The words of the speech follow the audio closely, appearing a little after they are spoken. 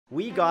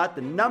we got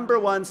the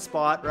 #1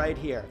 spot right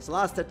here.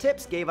 Solasta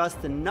Tips gave us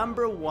the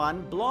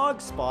 #1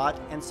 blog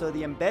spot, and so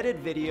the embedded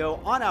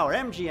video on our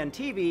MGN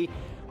TV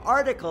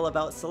article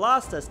about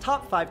Solasta's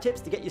top 5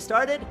 tips to get you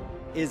started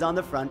is on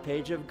the front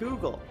page of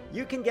Google.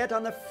 You can get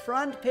on the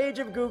front page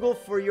of Google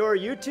for your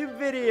YouTube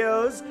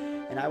videos,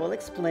 and I will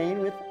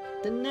explain with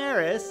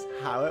Daenerys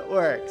how it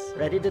works.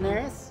 Ready,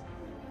 Daenerys?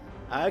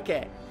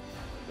 Okay.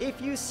 If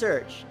you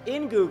search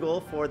in Google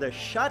for the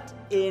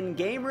shut-in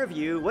game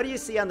review, what do you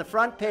see on the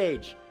front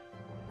page?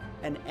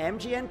 An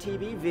MGN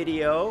TV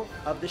video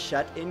of the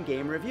shut-in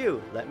game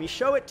review. Let me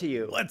show it to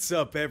you. What's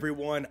up,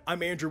 everyone?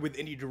 I'm Andrew with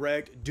Indie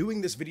Direct,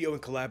 doing this video in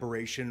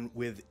collaboration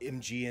with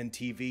MGN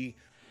TV.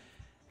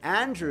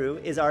 Andrew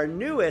is our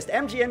newest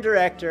MGN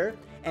director,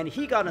 and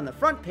he got on the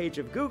front page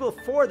of Google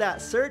for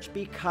that search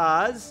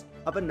because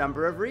of a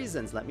number of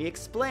reasons. Let me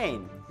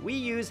explain. We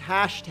use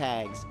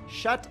hashtags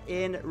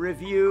shut-in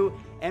review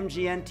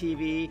MGN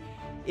TV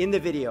in the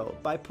video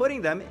by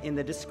putting them in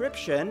the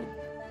description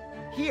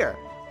here,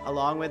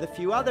 along with a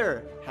few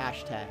other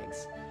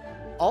hashtags.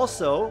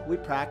 Also, we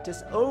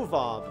practice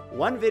OVOB,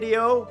 one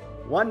video,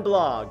 one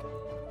blog.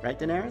 Right,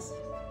 Daenerys?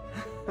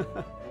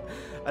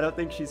 I don't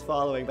think she's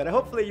following, but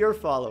hopefully you're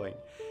following.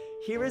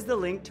 Here is the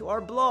link to our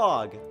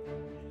blog.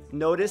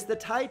 Notice the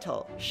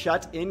title,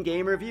 Shut-in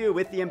Game Review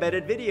with the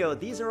embedded video.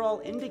 These are all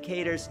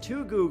indicators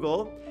to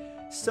Google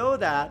so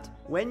that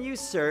when you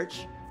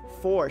search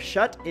for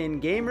Shut-in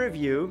Game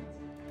Review,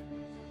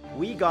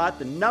 we got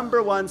the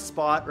 #1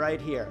 spot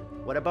right here.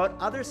 What about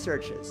other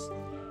searches?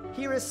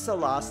 Here is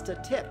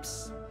Solasta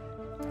Tips.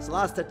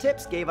 Solasta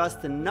Tips gave us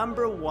the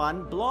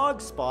 #1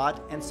 blog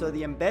spot, and so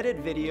the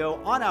embedded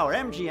video on our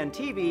MGN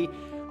TV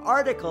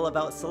article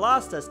about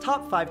Solasta's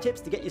top 5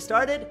 tips to get you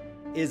started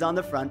is on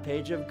the front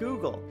page of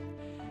Google.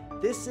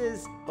 This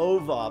is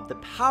OVOB, the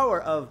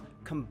power of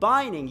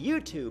combining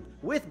YouTube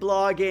with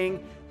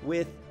blogging,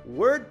 with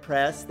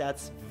WordPress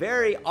that's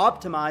very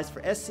optimized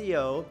for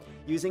SEO,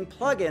 using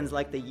plugins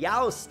like the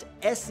Yoast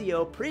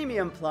SEO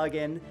Premium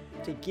plugin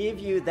to give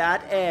you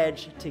that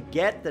edge to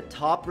get the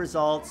top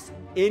results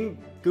in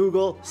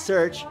Google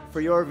search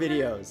for your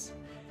videos.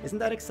 Isn't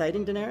that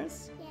exciting,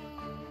 Daenerys?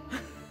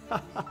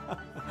 Yeah.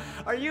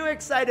 Are you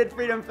excited,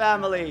 Freedom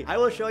Family? I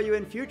will show you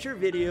in future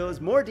videos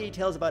more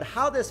details about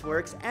how this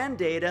works and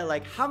data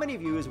like how many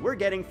views we're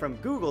getting from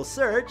Google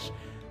search,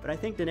 but I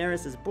think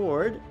Daenerys is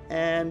bored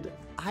and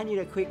I need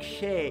a quick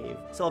shave.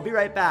 So I'll be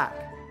right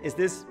back. Is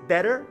this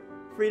better,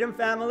 Freedom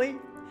Family?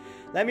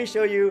 Let me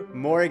show you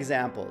more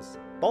examples.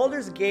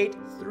 Baldur's Gate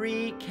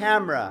 3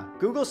 camera.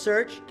 Google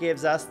search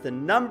gives us the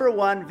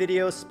 #1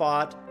 video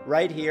spot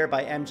right here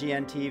by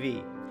MGN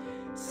TV.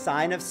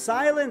 Sign of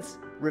Silence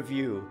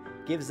review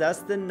gives us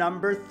the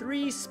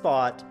 #3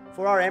 spot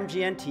for our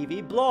MGN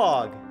TV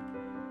blog.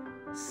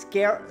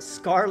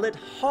 Scarlet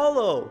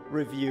Hollow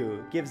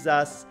review gives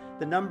us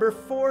the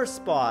 #4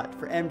 spot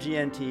for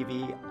MGN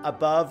TV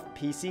above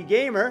PC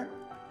Gamer.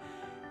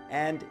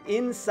 And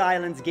In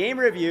Silence Game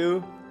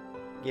Review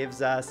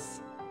gives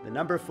us the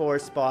 #4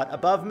 spot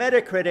above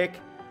Metacritic,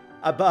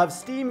 above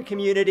Steam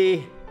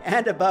Community,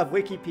 and above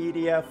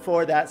Wikipedia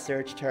for that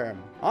search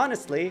term.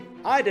 Honestly,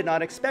 I did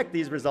not expect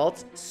these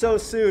results so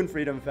soon,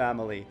 Freedom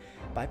Family.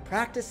 By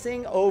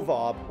practicing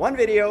OVOB, one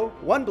video,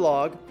 one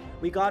blog,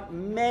 we got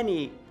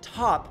many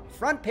top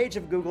front page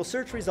of Google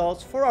search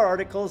results for our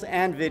articles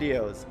and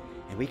videos.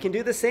 And we can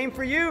do the same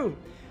for you.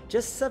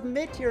 Just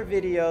submit your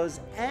videos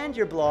and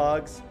your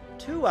blogs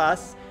to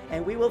us,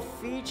 and we will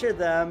feature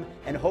them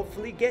and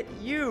hopefully get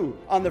you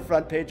on the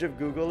front page of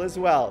Google as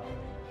well.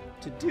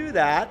 To do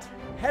that,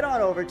 head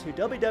on over to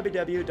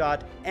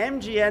www.mgn.tv,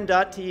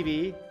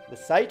 the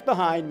site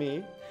behind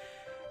me,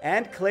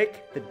 and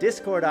click the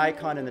Discord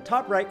icon in the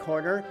top right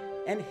corner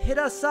and hit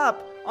us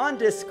up on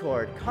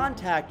Discord.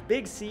 Contact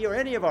Big C or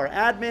any of our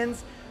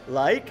admins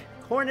like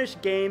Cornish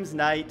Games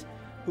Night,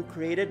 who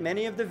created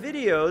many of the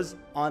videos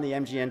on the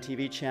MGN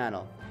TV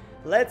channel.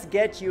 Let's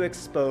get you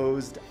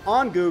exposed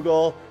on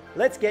Google.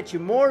 Let's get you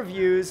more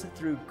views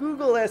through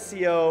Google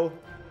SEO,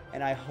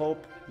 and I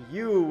hope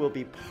you will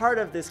be part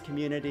of this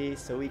community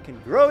so we can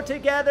grow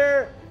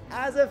together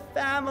as a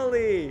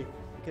family,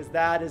 because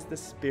that is the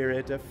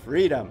spirit of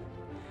freedom.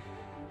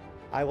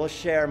 I will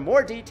share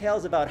more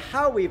details about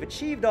how we've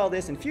achieved all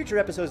this in future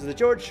episodes of The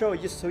George Show,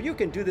 so you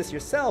can do this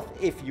yourself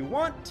if you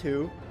want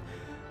to.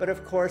 But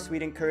of course,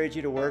 we'd encourage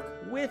you to work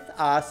with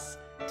us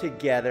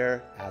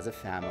together as a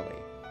family.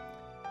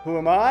 Who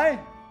am I?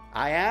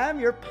 I am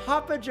your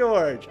Papa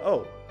George.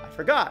 Oh, I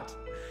forgot.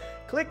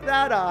 Click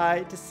that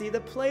eye to see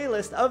the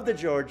playlist of The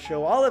George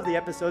Show, all of the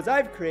episodes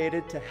I've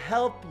created to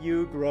help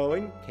you grow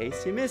in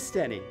case you missed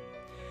any.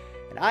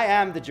 And I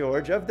am the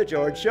George of The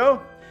George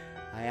Show.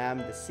 I am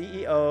the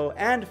CEO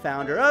and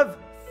founder of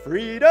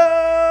Freedom!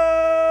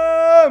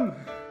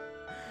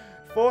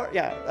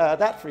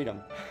 That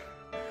freedom.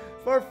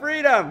 For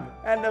freedom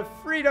and the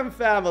Freedom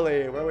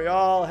Family, where we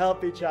all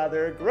help each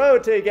other grow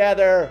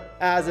together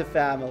as a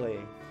family.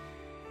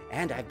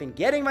 And I've been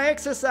getting my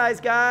exercise,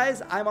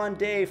 guys. I'm on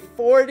day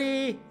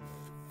 43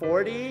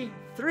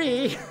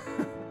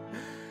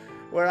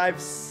 where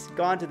I've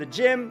gone to the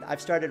gym.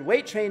 I've started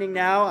weight training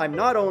now. I'm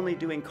not only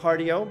doing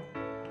cardio.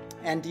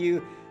 And do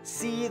you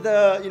see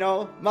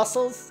the,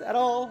 muscles at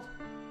all?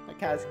 I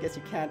guess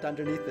you can't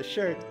underneath the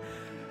shirt.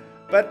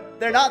 But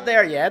they're not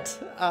there yet.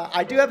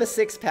 I do have a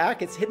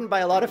six-pack. It's hidden by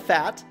a lot of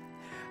fat.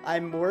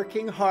 I'm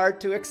working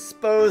hard to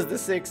expose the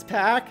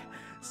six-pack.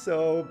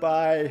 So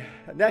by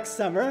next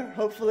summer,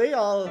 hopefully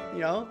I'll,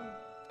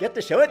 get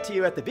to show it to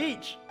you at the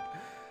beach.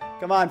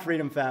 Come on,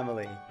 Freedom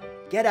Family.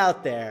 Get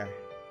out there.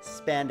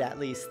 Spend at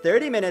least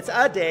 30 minutes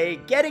a day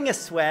getting a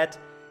sweat,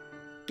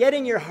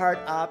 getting your heart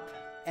up,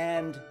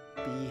 and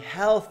be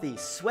healthy.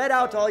 Sweat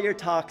out all your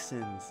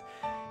toxins.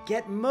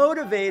 Get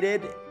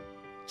motivated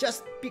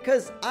just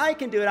because I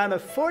can do it. I'm a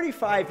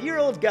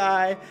 45-year-old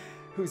guy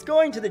who's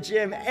going to the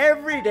gym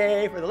every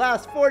day for the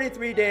last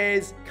 43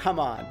 days. Come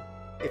on.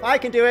 If I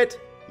can do it,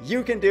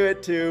 you can do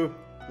it too.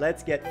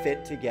 Let's get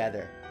fit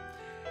together.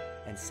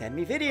 And send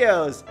me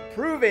videos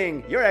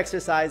proving your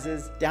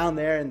exercises down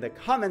there in the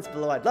comments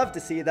below. I'd love to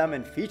see them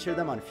and feature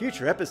them on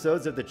future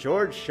episodes of The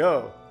George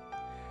Show.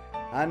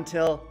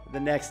 Until the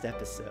next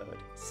episode,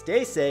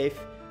 stay safe,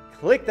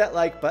 click that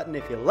like button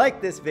if you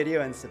like this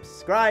video, and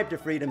subscribe to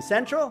Freedom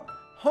Central,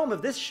 home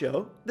of this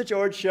show, The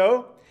George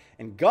Show,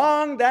 and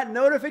gong that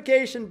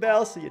notification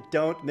bell so you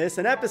don't miss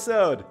an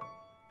episode.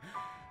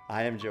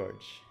 I am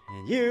George,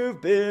 and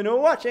you've been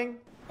watching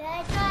The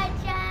George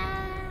Show.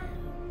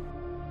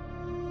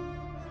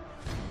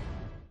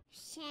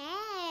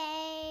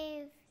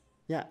 Shave.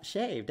 Yeah,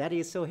 shave. Daddy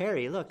is so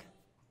hairy, look.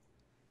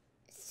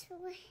 So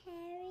hairy.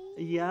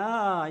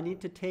 Yeah, I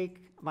need to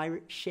take my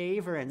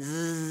shaver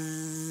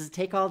and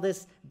take all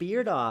this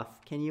beard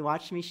off. Can you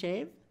watch me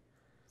shave?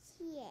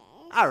 Yes.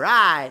 All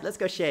right, let's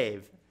go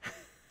shave.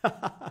 I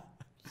have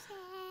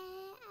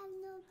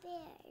no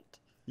beard.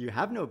 You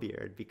have no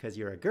beard because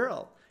you're a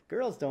girl.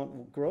 Girls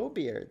don't grow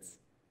beards.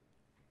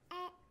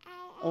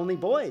 Only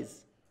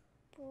boys.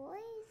 Boys?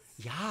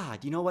 Yeah,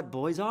 do you know what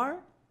boys are?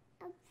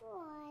 A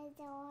boy,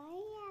 do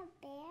I have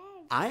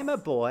beard? I'm a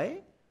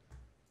boy.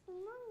 Mom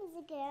is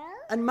a girl.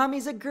 And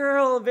mommy's a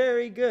girl.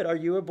 Very good. Are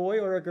you a boy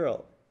or a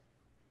girl?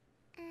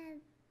 A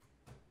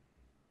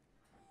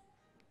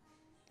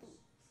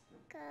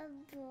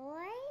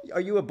boy?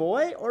 Are you a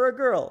boy or a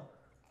girl?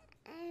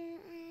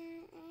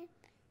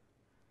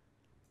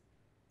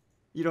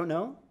 You don't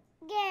know?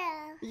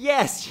 Girl.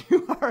 Yes,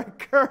 you are a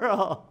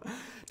girl.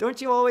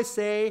 Don't you always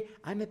say,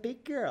 I'm a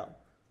big girl?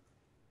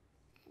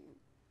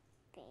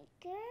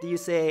 Bigger? Do you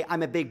say,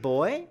 I'm a big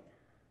boy?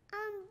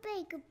 I'm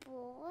big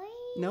boy.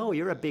 No,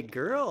 you're a big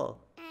girl.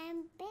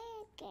 I'm big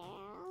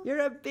girl. You're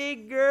a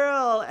big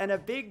girl, and a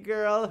big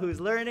girl who's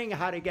learning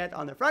how to get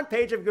on the front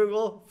page of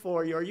Google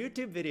for your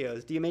YouTube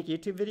videos. Do you make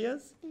YouTube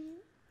videos? Mm-hmm.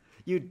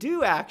 You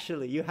do,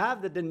 actually. You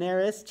have the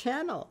Daenerys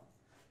channel.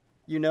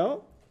 You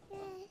know? Yes.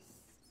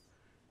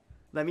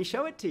 Let me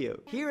show it to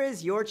you. Here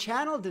is your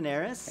channel,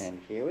 Daenerys. And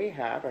here we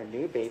have our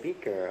new baby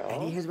girl.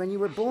 And here's when you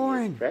were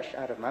born. Fresh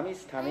out of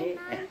mommy's tummy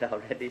and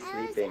already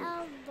sleeping.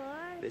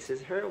 This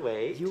is her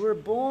weight. You were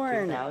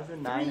born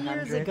 3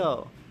 years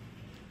ago.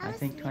 I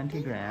think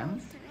 20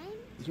 grams. Time.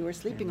 You were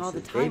sleeping all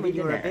the time when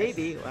you were a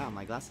baby. Wow,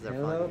 my glasses are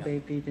Hello, fogging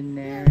up. baby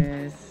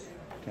Daenerys.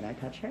 Can I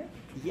touch her?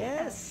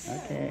 Yes.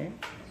 Okay.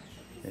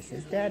 This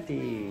is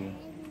Daddy.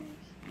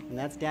 And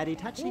that's Daddy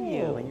touching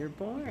you when you're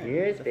born.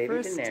 Here's The baby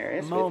first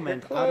Daenerys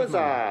moment with her clothes of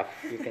off.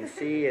 You can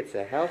see it's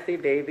a healthy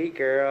baby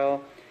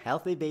girl.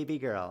 Healthy baby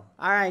girl.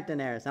 All right,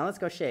 Daenerys. Now let's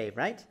go shave,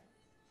 right?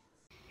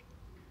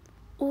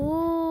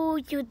 Ooh,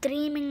 you're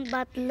dreaming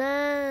about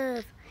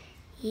love.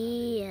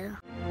 Yeah.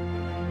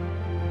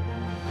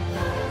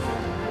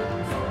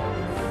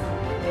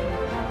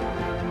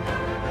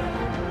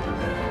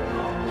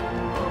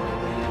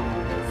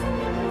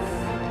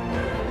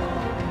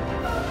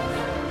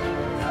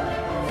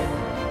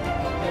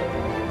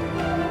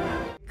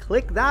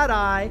 Click that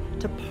I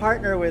to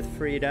partner with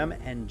Freedom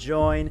and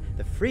join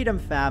the Freedom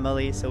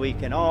family so we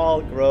can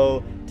all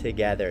grow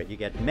together. You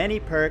get many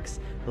perks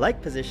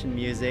like position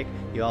music.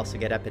 You also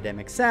get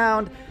Epidemic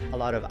Sound, a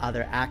lot of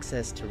other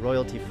access to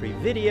royalty-free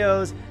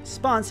videos,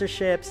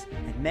 sponsorships,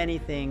 and many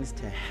things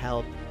to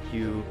help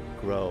you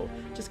grow.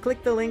 Just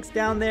click the links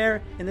down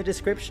there in the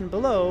description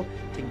below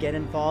to get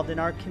involved in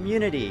our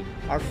community,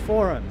 our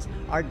forums,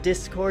 our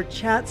Discord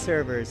chat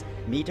servers,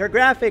 meet our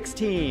graphics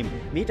team,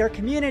 meet our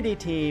community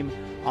team,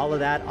 all of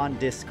that on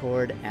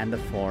Discord and the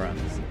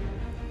forums.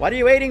 What are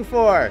you waiting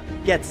for?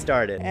 Get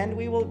started. And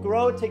we will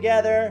grow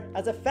together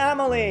as a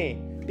family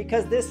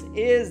because this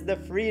is the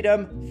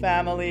Freedom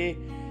family.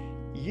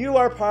 You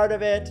are part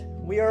of it,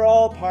 we are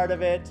all part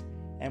of it,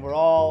 and we're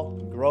all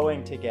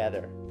growing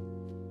together.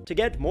 To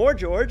get more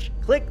George,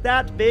 click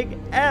that big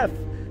F.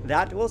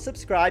 That will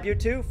subscribe you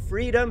to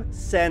Freedom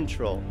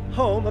Central,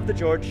 home of The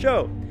George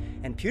Show.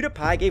 And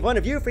PewDiePie gave one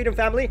of you, Freedom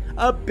Family,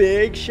 a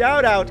big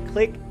shout out.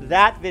 Click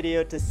that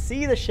video to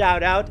see the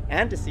shout out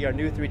and to see our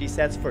new 3D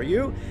sets for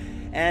you.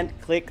 And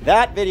click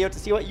that video to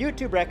see what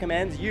YouTube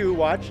recommends you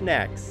watch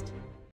next.